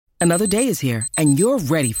Another day is here, and you're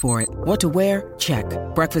ready for it. What to wear? Check.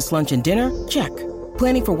 Breakfast, lunch, and dinner? Check.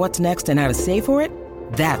 Planning for what's next and how to save for it?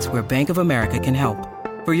 That's where Bank of America can help.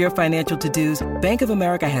 For your financial to-dos, Bank of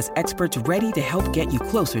America has experts ready to help get you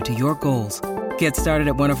closer to your goals. Get started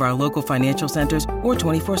at one of our local financial centers or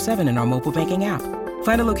 24/7 in our mobile banking app.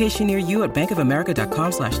 Find a location near you at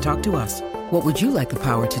bankofamerica.com/talktous. What would you like the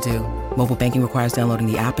power to do? Mobile banking requires downloading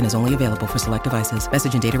the app and is only available for select devices.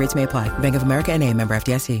 Message and data rates may apply. Bank of America N.A., member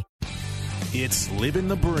FDIC. It's Living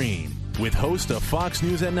the Bream with host of Fox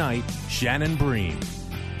News at Night, Shannon Bream.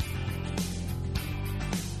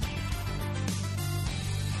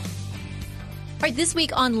 All right, this week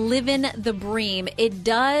on Livin' the Bream, it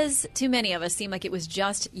does, to many of us, seem like it was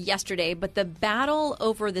just yesterday, but the battle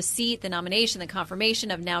over the seat, the nomination, the confirmation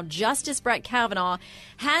of now Justice Brett Kavanaugh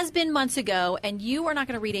has been months ago, and you are not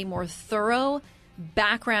going to read a more thorough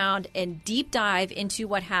background and deep dive into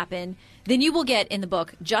what happened than you will get in the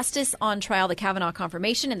book Justice on Trial, the Kavanaugh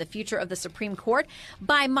Confirmation and the Future of the Supreme Court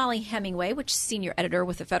by Mollie Hemingway, which is senior editor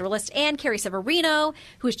with The Federalist, and Carrie Severino,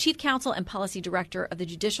 who is chief counsel and policy director of the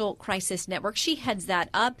Judicial Crisis Network. She heads that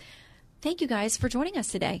up. Thank you guys for joining us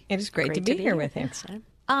today. It is great to be here with you.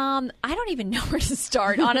 I don't even know where to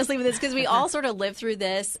start, honestly, with this, because we all sort of lived through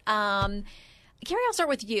this. Carrie, I'll start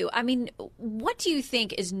with you. I mean, what do you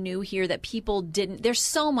think is new here that people didn't? There's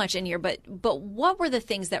so much in here, but what were the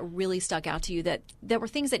things that really stuck out to you that were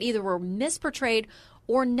things that either were misportrayed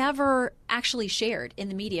or never actually shared in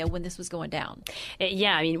the media when this was going down?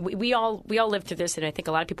 Yeah, I mean, we all lived through this, and I think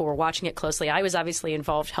a lot of people were watching it closely. I was obviously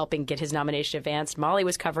involved helping get his nomination advanced. Mollie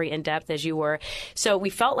was covering in depth, as you were. So we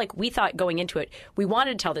thought going into it, we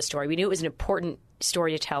wanted to tell this story. We knew it was an important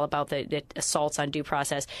story to tell about the assaults on due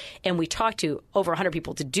process, and we talked to over 100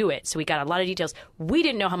 people to do it, so we got a lot of details. We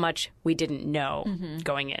didn't know how much we didn't know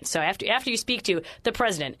going in. So after you speak to the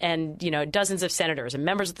president and dozens of senators and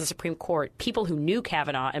members of the Supreme Court, people who knew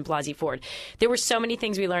Kavanaugh and Blasey Ford, there were so many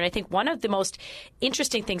things we learned. I think one of the most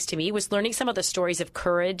interesting things to me was learning some of the stories of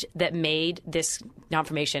courage that made this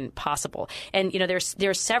confirmation possible. And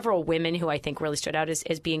there are several women who I think really stood out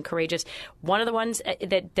as being courageous. One of the ones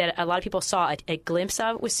that a lot of people saw a glimpse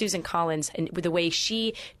of was Susan Collins, and with the way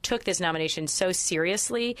she took this nomination so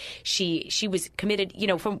seriously. She was committed,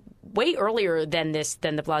 from way earlier than the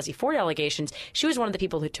Blasey Ford allegations. She was one of the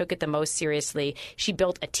people who took it the most seriously. She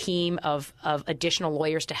built a team of additional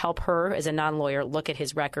lawyers to help her as a non-lawyer look at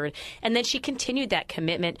his record, and then she continued that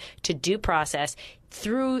commitment to due process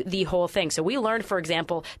through the whole thing. So we learned, for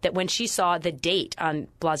example, that when she saw the date on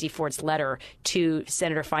Blasey Ford's letter to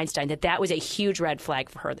Senator Feinstein, that was a huge red flag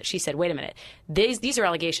for her, that she said, wait a minute, these are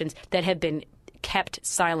allegations that have been kept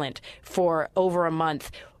silent for over a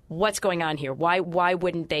month. What's going on here? Why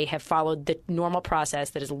wouldn't they have followed the normal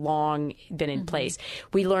process that has long been in place?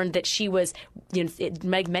 We learned that she was,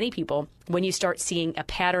 like many people, when you start seeing a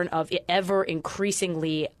pattern of ever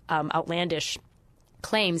increasingly outlandish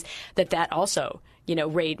claims, that also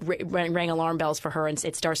rang alarm bells for her, and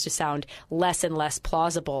it starts to sound less and less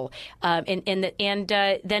plausible.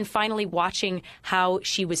 Then finally watching how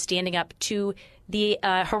she was standing up to the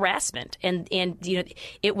harassment, and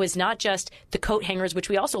it was not just the coat hangers, which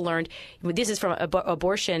we also learned. This is from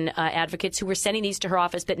abortion advocates who were sending these to her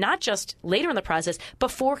office, but not just later in the process,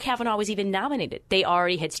 before Kavanaugh was even nominated. They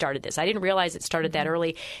already had started this. I didn't realize it started that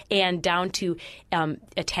early, and down to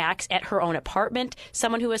attacks at her own apartment.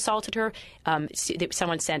 Someone who assaulted her.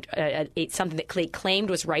 Someone sent something that they claimed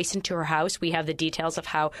was ricin to her house. We have the details of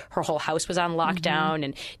how her whole house was on lockdown,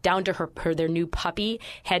 and down to their new puppy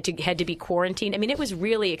had to be quarantined. I mean, it was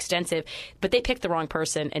really extensive, but they picked the wrong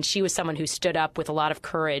person, and she was someone who stood up with a lot of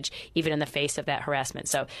courage, even in the face of that harassment.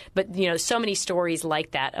 So many stories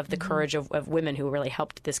like that of the courage of women who really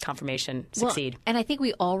helped this confirmation succeed. Well, and I think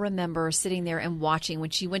we all remember sitting there and watching when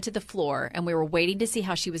she went to the floor, and we were waiting to see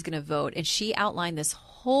how she was going to vote, and she outlined this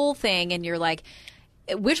whole thing, and you're like,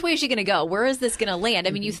 which way is she going to go? Where is this going to land?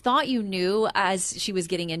 I mean, you thought you knew as she was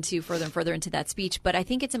getting into further and further into that speech, but I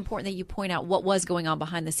think it's important that you point out what was going on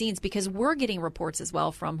behind the scenes, because we're getting reports as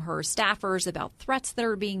well from her staffers about threats that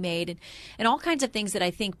are being made and all kinds of things that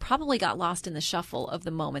I think probably got lost in the shuffle of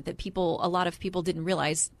the moment, that a lot of people didn't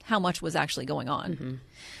realize how much was actually going on.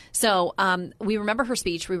 So we remember her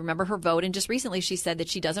speech, we remember her vote, and just recently she said that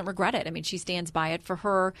she doesn't regret it. I mean, she stands by it. For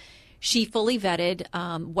her, she fully vetted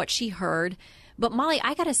what she heard. But Mollie,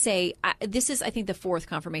 I got to say, this is, I think, the fourth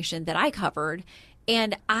confirmation that I covered.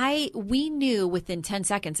 And we knew within 10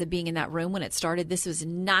 seconds of being in that room when it started, this was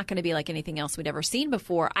not going to be like anything else we'd ever seen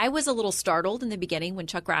before. I was a little startled in the beginning when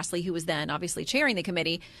Chuck Grassley, who was then obviously chairing the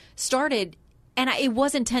committee, started And it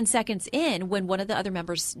wasn't 10 seconds in when one of the other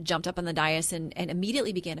members jumped up on the dais and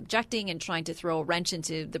immediately began objecting and trying to throw a wrench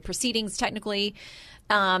into the proceedings technically,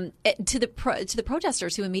 to the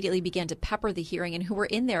protesters who immediately began to pepper the hearing and who were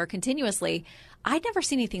in there continuously. I'd never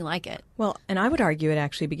seen anything like it. Well, and I would argue it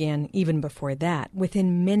actually began even before that.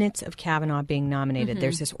 Within minutes of Kavanaugh being nominated,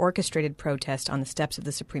 there's this orchestrated protest on the steps of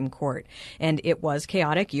the Supreme Court. And it was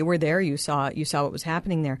chaotic. You were there. You saw what was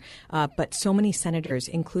happening there. But so many senators,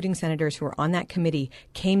 including senators who were on that committee,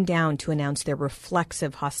 came down to announce their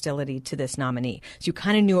reflexive hostility to this nominee. So you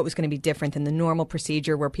kind of knew it was going to be different than the normal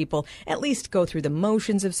procedure where people at least go through the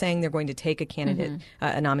motions of saying they're going to take a candidate,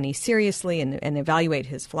 a nominee seriously and evaluate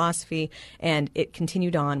his philosophy. And it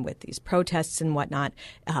continued on with these protests and whatnot.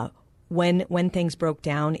 When things broke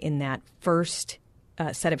down in that first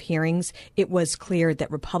set of hearings, it was clear that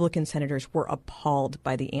Republican senators were appalled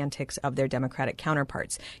by the antics of their Democratic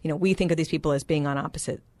counterparts. We think of these people as being on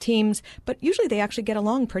opposite teams, but usually they actually get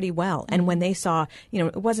along pretty well. And when they saw,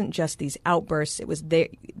 it wasn't just these outbursts, it was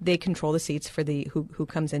they control the seats for who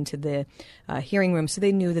comes into the hearing room. So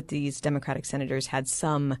they knew that these Democratic senators had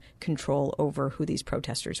some control over who these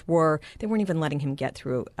protesters were. They weren't even letting him get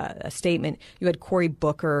through a statement. You had Cory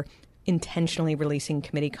Booker intentionally releasing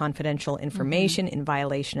committee confidential information in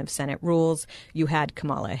violation of Senate rules. You had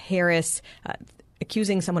Kamala Harris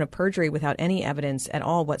accusing someone of perjury without any evidence at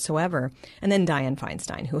all whatsoever. And then Dianne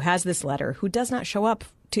Feinstein, who has this letter, who does not show up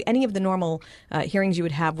to any of the normal hearings you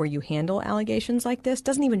would have where you handle allegations like this,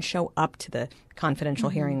 doesn't even show up to the confidential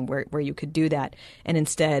hearing where you could do that, and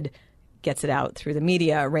instead gets it out through the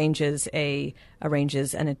media, arranges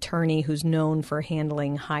an attorney who's known for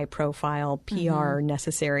handling high-profile PR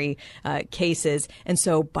necessary cases. And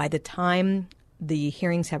so by the time the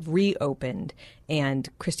hearings have reopened and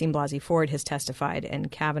Christine Blasey Ford has testified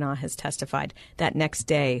and Kavanaugh has testified, that next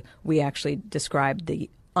day we actually described the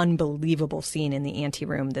unbelievable scene in the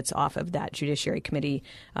anteroom that's off of that Judiciary Committee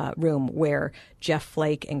room where Jeff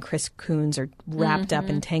Flake and Chris Coons are wrapped up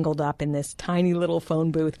and tangled up in this tiny little phone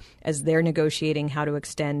booth as they're negotiating how to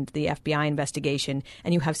extend the FBI investigation.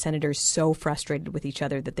 And you have senators so frustrated with each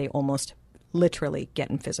other that they almost literally get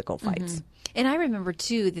in physical fights. And I remember,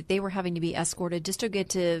 too, that they were having to be escorted just to get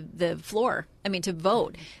to the floor. To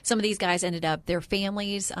vote. Some of these guys ended up, their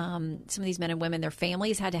families, some of these men and women, their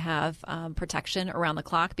families had to have protection around the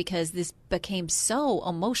clock because this became so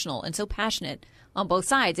emotional and so passionate on both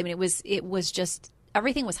sides. It was just,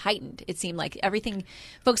 everything was heightened. It seemed like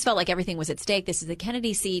folks felt like everything was at stake. This is the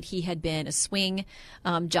Kennedy seat. He had been a swing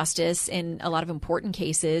justice in a lot of important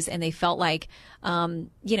cases. And they felt like,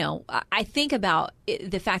 I think about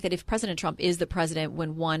the fact that if President Trump is the president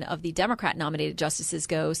when one of the Democrat nominated justices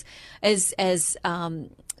goes, as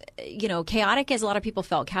chaotic as a lot of people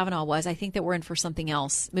felt Kavanaugh was, I think that we're in for something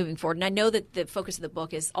else moving forward. And I know that the focus of the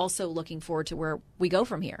book is also looking forward to where we go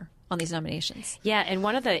from here on these nominations. Yeah, and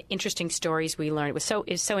one of the interesting stories we learned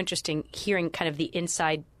is so interesting hearing kind of the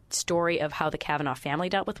inside story of how the Kavanaugh family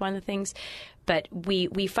dealt with one of the things. But we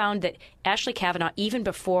found that Ashley Kavanaugh, even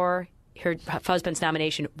before her husband's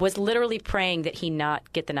nomination, was literally praying that he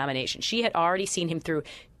not get the nomination. She had already seen him through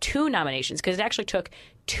 2 nominations because it actually took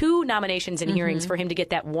 2 nominations and hearings for him to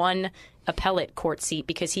get that one appellate court seat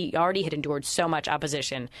because he already had endured so much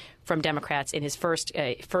opposition from Democrats in his first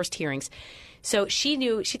hearings. So she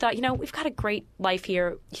thought, we've got a great life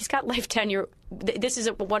here. He's got life tenure. This is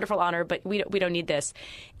a wonderful honor, but we don't need this.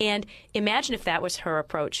 And imagine if that was her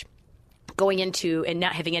approach going into and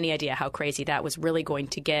not having any idea how crazy that was really going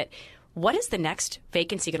to get. What is the next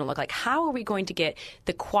vacancy going to look like? How are we going to get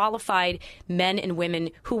the qualified men and women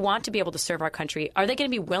who want to be able to serve our country? Are they going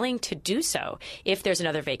to be willing to do so if there's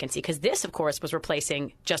another vacancy? Because this, of course, was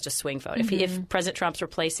replacing just a swing vote. If President Trump's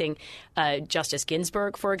replacing Justice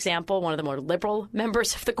Ginsburg, for example, one of the more liberal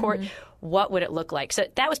members of the court, what would it look like? So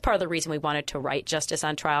that was part of the reason we wanted to write Justice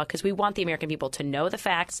on Trial, because we want the American people to know the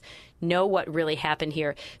facts, know what really happened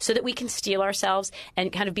here, so that we can steel ourselves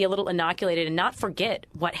and kind of be a little inoculated and not forget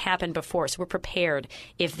what happened before. So we're prepared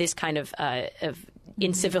if this kind of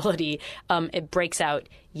incivility it breaks out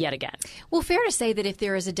yet again. Well, fair to say that if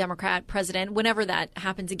there is a Democrat president, whenever that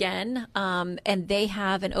happens again, and they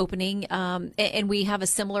have an opening, and we have a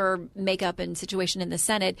similar makeup and situation in the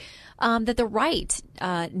Senate, that the right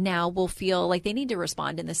now will feel like they need to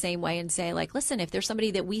respond in the same way and say, like, listen, if there's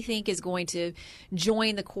somebody that we think is going to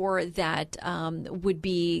join the core that would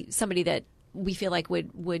be somebody that we feel like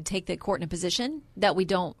would take the court in a position that we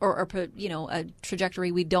don't, or a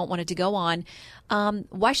trajectory we don't want it to go on.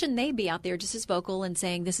 Why shouldn't they be out there just as vocal and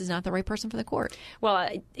saying this is not the right person for the court? Well,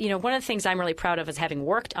 one of the things I'm really proud of is having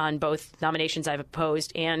worked on both nominations I've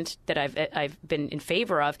opposed and that I've been in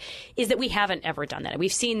favor of, is that we haven't ever done that.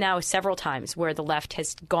 We've seen now several times where the left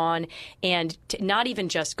has gone and not even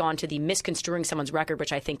just gone to the misconstruing someone's record,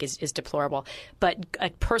 which I think is deplorable, but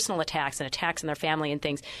personal attacks and attacks on their family and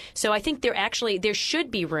things. So I think there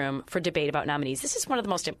should be room for debate about nominees. This is one of the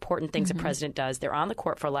most important things a president does. They're on the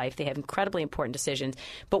court for life. They have incredibly important decisions,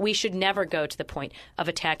 but we should never go to the point of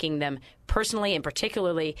attacking them personally and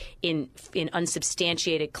particularly in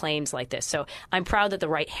unsubstantiated claims like this. So I'm proud that the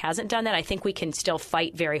right hasn't done that. I think we can still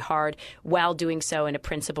fight very hard while doing so in a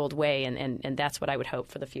principled way, and that's what I would hope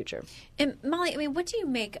for the future. And Molly, I mean, what do you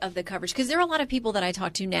make of the coverage? Because there are a lot of people that I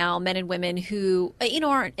talk to now, men and women, who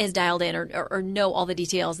aren't as dialed in or know all the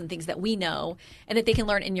details and things that we know, and that they can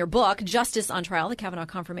learn in your book, Justice on Trial, the Kavanaugh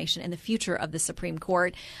Confirmation and the Future of the Supreme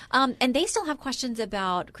Court. And they still have questions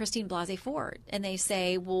about Christine Blasey Ford. And they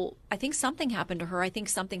say, well, I think something happened to her. I think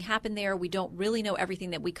something happened there. We don't really know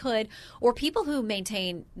everything that we could. Or people who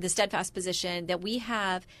maintain the steadfast position that we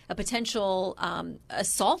have a potential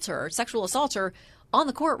sexual assaulter on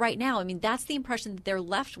the court right now. I mean, that's the impression that they're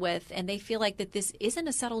left with, and they feel like that this isn't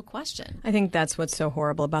a settled question. I think that's what's so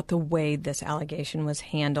horrible about the way this allegation was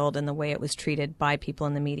handled and the way it was treated by people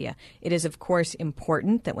in the media. It is, of course,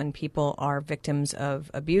 important that when people are victims of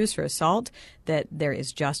abuse or assault, that there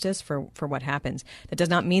is justice for what happens. That does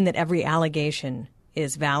not mean that every allegation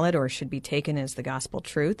is valid or should be taken as the gospel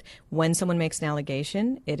truth. When someone makes an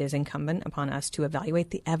allegation, it is incumbent upon us to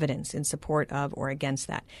evaluate the evidence in support of or against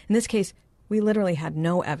that. In this case, we literally had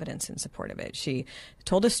no evidence in support of it. She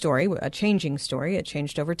told a story, a changing story. It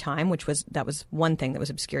changed over time, that was one thing that was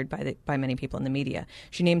obscured by many people in the media.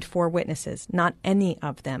 She named 4 witnesses. Not any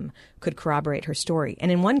of them could corroborate her story.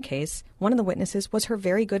 And in one case, one of the witnesses was her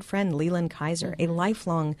very good friend, Leland Kaiser, a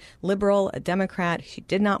lifelong liberal, a Democrat. She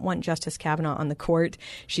did not want Justice Kavanaugh on the court.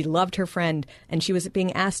 She loved her friend, and she was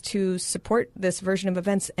being asked to support this version of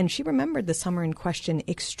events. And she remembered the summer in question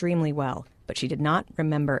extremely well. But she did not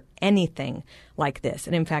remember anything like this.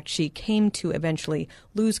 And in fact, she came to eventually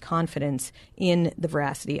lose confidence in the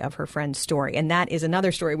veracity of her friend's story. And that is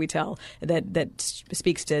another story we tell that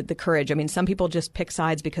speaks to the courage. I mean, some people just pick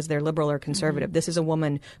sides because they're liberal or conservative. Mm-hmm. This is a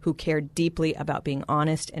woman who cared deeply about being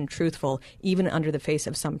honest and truthful, even under the face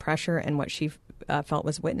of some pressure and what she felt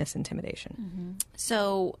was witness intimidation. Mm-hmm.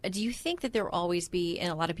 So do you think that there will always be, in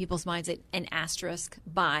a lot of people's minds, an asterisk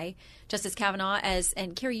by Justice Kavanaugh?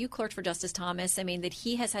 And Carrie, you clerked for Justice Thomas. I mean, that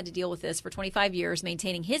he has had to deal with this for 25 years,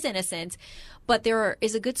 maintaining his innocence. But there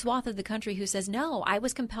is a good swath of the country who says, no, I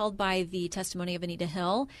was compelled by the testimony of Anita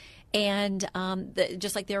Hill. And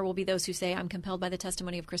just like there will be those who say, I'm compelled by the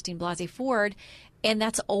testimony of Christine Blasey Ford. And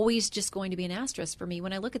that's always just going to be an asterisk for me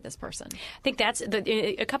when I look at this person. I think that's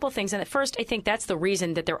a couple of things. And at first, I think that's the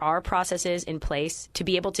reason that there are processes in place to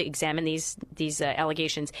be able to examine these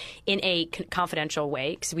allegations in a confidential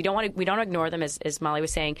way, because we don't ignore them, as Molly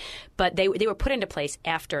was saying. But they were put into place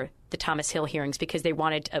after the Thomas Hill hearings because they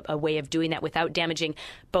wanted a way of doing that without damaging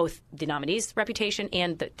both the nominee's reputation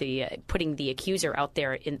and the putting the accuser out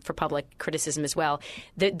there for public criticism as well.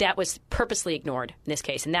 That was purposely ignored in this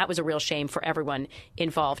case, and that was a real shame for everyone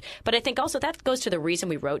involved. But I think also that goes to the reason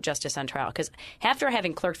we wrote Justice on Trial, because after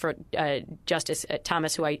having clerked for Justice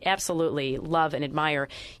Thomas, who I absolutely love and admire,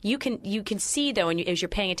 you can see, though, as you're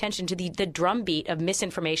paying attention to the drumbeat of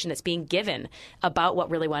misinformation that's being given about what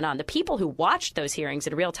really went on. The people who watched those hearings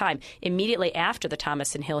in real time immediately after the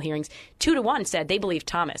Thomas and Hill hearings, 2-1 said they believed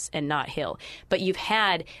Thomas and not Hill. But you've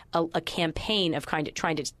had a campaign of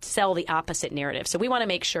trying to sell the opposite narrative. So we want to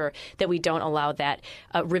make sure that we don't allow that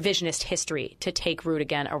revisionist history to take root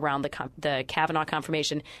again around the Kavanaugh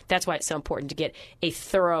confirmation. That's why it's so important to get a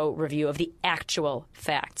thorough review of the actual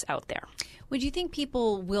facts out there. Would you think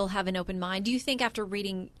people will have an open mind? Do you think after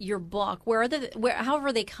reading your book,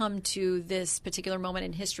 however they come to this particular moment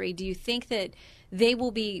in history, do you think that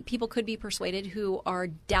people could be persuaded who are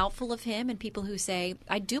doubtful of him and people who say,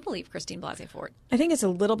 I do believe Christine Blasey Ford? I think it's a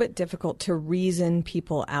little bit difficult to reason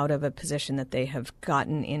people out of a position that they have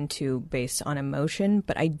gotten into based on emotion.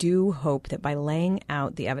 But I do hope that by laying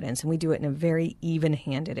out the evidence, and we do it in a very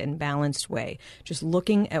even-handed and balanced way, just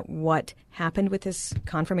looking at what happened with this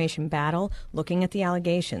confirmation battle, looking at the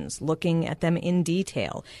allegations, looking at them in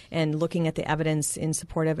detail, and looking at the evidence in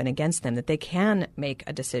support of and against them, that they can make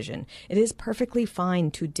a decision. It is perfectly fine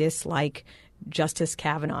to dislike Justice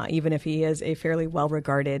Kavanaugh, even if he is a fairly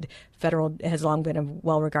well-regarded has long been a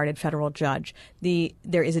well-regarded federal judge.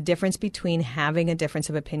 There is a difference between having a difference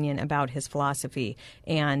of opinion about his philosophy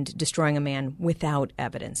and destroying a man without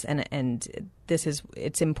evidence. And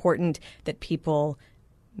it's important that people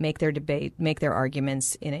make their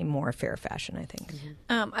arguments in a more fair fashion, I think.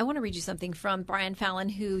 I want to read you something from Brian Fallon,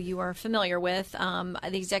 who you are familiar with, the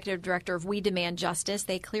executive director of We Demand Justice.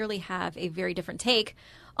 They clearly have a very different take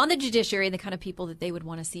on the judiciary and the kind of people that they would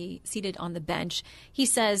want to see seated on the bench. He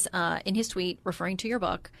says in his tweet, referring to your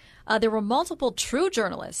book, there were multiple true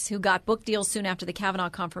journalists who got book deals soon after the Kavanaugh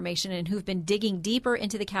confirmation and who've been digging deeper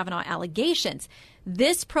into the Kavanaugh allegations.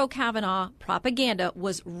 This pro-Kavanaugh propaganda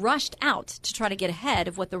was rushed out to try to get ahead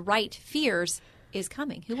of what the right fears is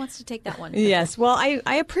coming. Who wants to take that one? Yes. Well,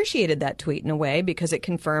 I appreciated that tweet in a way because it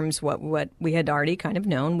confirms what we had already kind of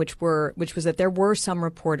known, which was that there were some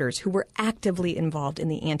reporters who were actively involved in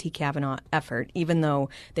the anti-Kavanaugh effort, even though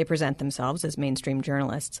they present themselves as mainstream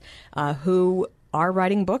journalists, who are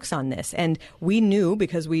writing books on this. And we knew,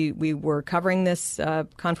 because we were covering this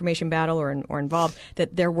confirmation battle or involved,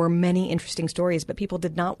 that there were many interesting stories, but people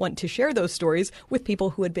did not want to share those stories with people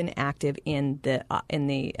who had been active in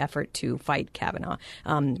the effort to fight Kavanaugh.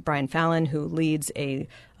 Brian Fallon, who leads a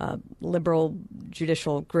liberal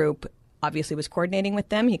judicial group, obviously was coordinating with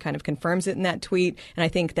them. He kind of confirms it in that tweet. And I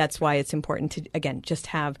think that's why it's important to, again, just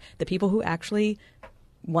have the people who actually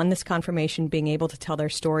won this confirmation being able to tell their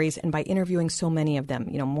stories, and by interviewing so many of them,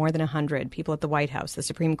 more than 100 people at the White House, the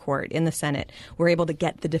Supreme Court, in the Senate, we're able to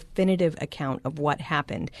get the definitive account of what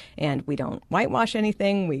happened. And we don't whitewash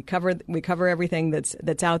anything. We cover everything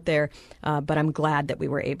that's out there. But I'm glad that we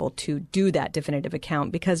were able to do that definitive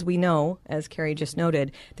account, because we know, as Carrie just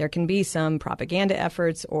noted, there can be some propaganda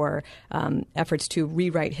efforts or efforts to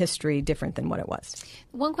rewrite history different than what it was.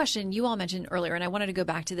 One question you all mentioned earlier, and I wanted to go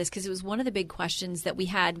back to this because it was one of the big questions that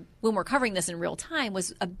we had when we're covering this in real time,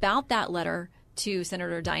 was about that letter to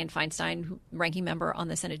Senator Dianne Feinstein, ranking member on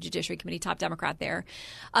the Senate Judiciary Committee, top Democrat there,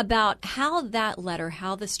 about how that letter,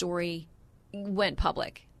 how the story went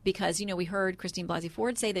public. Because, we heard Christine Blasey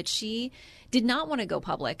Ford say that she did not want to go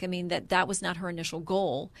public. I mean, that was not her initial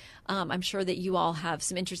goal. I'm sure that you all have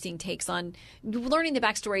some interesting takes on learning the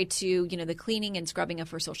backstory to, the cleaning and scrubbing of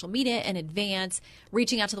her social media in advance,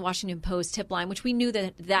 reaching out to the Washington Post tip line, which we knew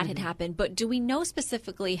that had happened. But do we know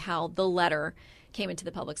specifically how the letter came into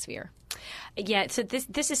the public sphere? Yeah, so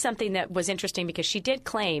this is something that was interesting because she did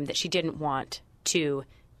claim that she didn't want to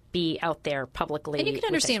be out there publicly. And you can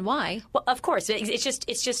understand why. Well, of course. It's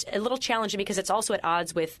just a little challenging because it's also at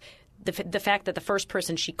odds with the fact that the first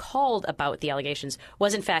person she called about the allegations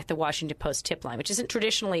was, in fact, the Washington Post tip line, which isn't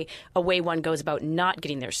traditionally a way one goes about not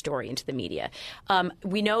getting their story into the media.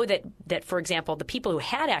 We know that, for example, the people who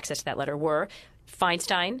had access to that letter were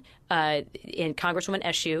Feinstein and Congresswoman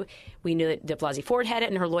Eshoo. We knew that Blasey Ford had it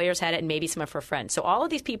and her lawyers had it and maybe some of her friends. So all of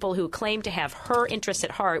these people who claim to have her interests at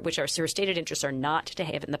heart, which are her stated interests are not to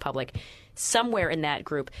have it in the public, somewhere in that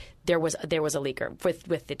group there was a leaker.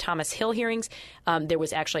 With the Thomas Hill hearings, there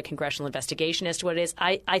was actually a congressional investigation as to what it is.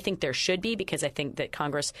 I think there should be, because I think that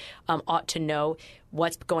Congress ought to know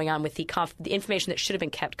what's going on with the information that should have been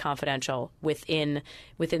kept confidential within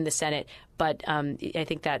the Senate. But I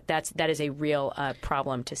think that is a real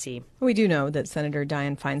problem to see. We do know that Senator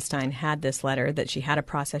Dianne Feinstein had this letter, that she had a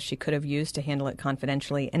process she could have used to handle it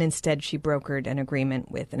confidentially, and instead she brokered an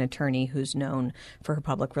agreement with an attorney who's known for her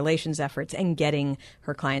public relations efforts and getting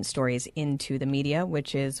her client's stories into the media,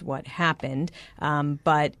 which is what happened.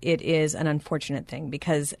 But it is an unfortunate thing,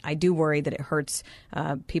 because I do worry that it hurts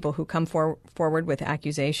people who come forward with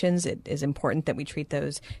accusations. It is important that we treat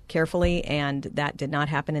those carefully, and that did not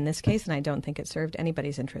happen in this case, and I don't think it served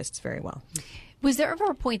anybody's interests very well. Was there ever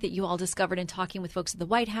a point that you all discovered in talking with folks at the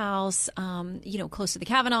White House, close to the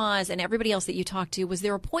Kavanaughs and everybody else that you talked to, was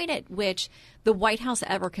there a point at which the White House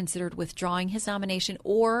ever considered withdrawing his nomination,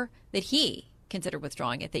 or that he considered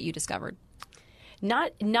withdrawing it, that you discovered?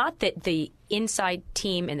 Not that the inside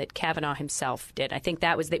team and that Kavanaugh himself did. I think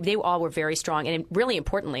that was they all were very strong, and really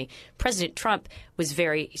importantly, President Trump was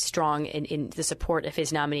very strong in the support of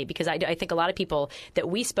his nominee, because I think a lot of people that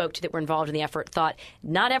we spoke to that were involved in the effort thought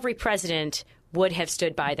not every president would have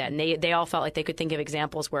stood by that. And they all felt like they could think of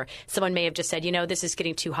examples where someone may have just said, this is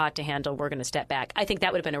getting too hot to handle, we're going to step back. I think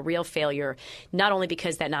that would have been a real failure, not only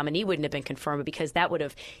because that nominee wouldn't have been confirmed, but because that would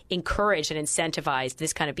have encouraged and incentivized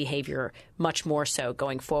this kind of behavior much more so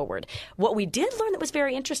going forward. What we did learn that was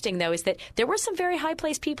very interesting, though, is that there were some very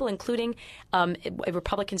high-placed people, including a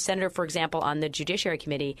Republican senator, for example, on the Judiciary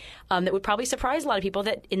Committee, that would probably surprise a lot of people,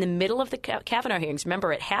 that in the middle of the Kavanaugh hearings,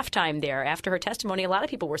 remember at halftime there, after her testimony, a lot of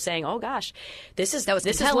people were saying, oh, gosh, this is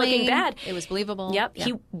compelling. looking bad. It was believable. Yep.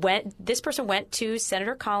 Yeah. This person went to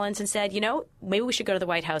Senator Collins and said, maybe we should go to the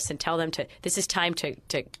White House and tell them this is time to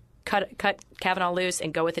cut Kavanaugh loose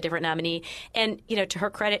and go with a different nominee. And, to her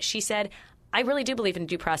credit, she said, I really do believe in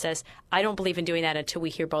due process. I don't believe in doing that until we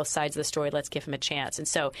hear both sides of the story. Let's give him a chance. And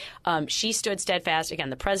so she stood steadfast. Again,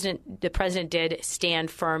 the president did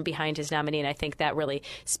stand firm behind his nominee, and I think that really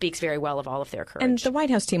speaks very well of all of their courage. And the White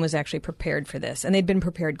House team was actually prepared for this, and they'd been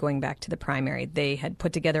prepared going back to the primary. They had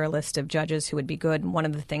put together a list of judges who would be good. One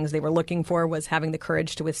of the things they were looking for was having the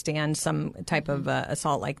courage to withstand some type of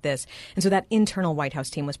assault like this. And so that internal White House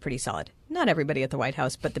team was pretty solid. Not everybody at the White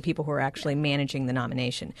House, but the people who were actually managing the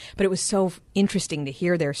nomination. But it was so interesting to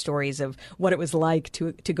hear their stories of what it was like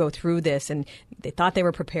to go through this. And they thought they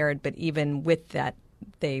were prepared, but even with that,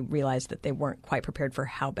 they realized that they weren't quite prepared for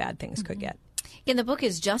how bad things could get. In the book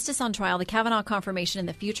is Justice on Trial, the Kavanaugh Confirmation and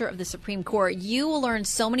the Future of the Supreme Court. You will learn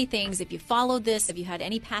so many things if you followed this, if you had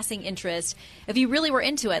any passing interest, if you really were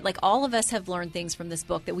into it. Like all of us have learned things from this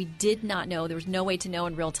book that we did not know. There was no way to know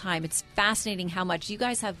in real time. It's fascinating how much you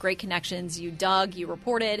guys have great connections. You dug, you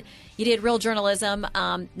reported, you did real journalism.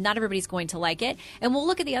 Not everybody's going to like it. And we'll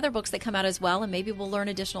look at the other books that come out as well, and maybe we'll learn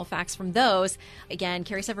additional facts from those. Again,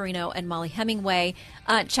 Carrie Severino and Molly Hemingway.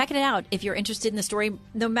 Check it out if you're interested in the story.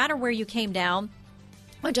 No matter where you came down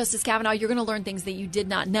on Justice Kavanaugh, you're going to learn things that you did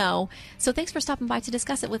not know. So thanks for stopping by to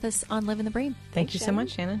discuss it with us on Living the Bream. Thank you so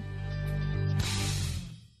much, Shannon.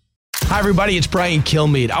 Hi, everybody. It's Brian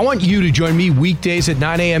Kilmeade. I want you to join me weekdays at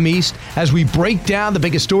 9 a.m. East as we break down the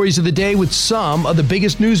biggest stories of the day with some of the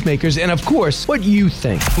biggest newsmakers and, of course, what you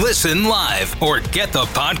think. Listen live or get the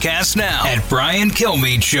podcast now at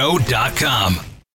BrianKilmeadeShow.com.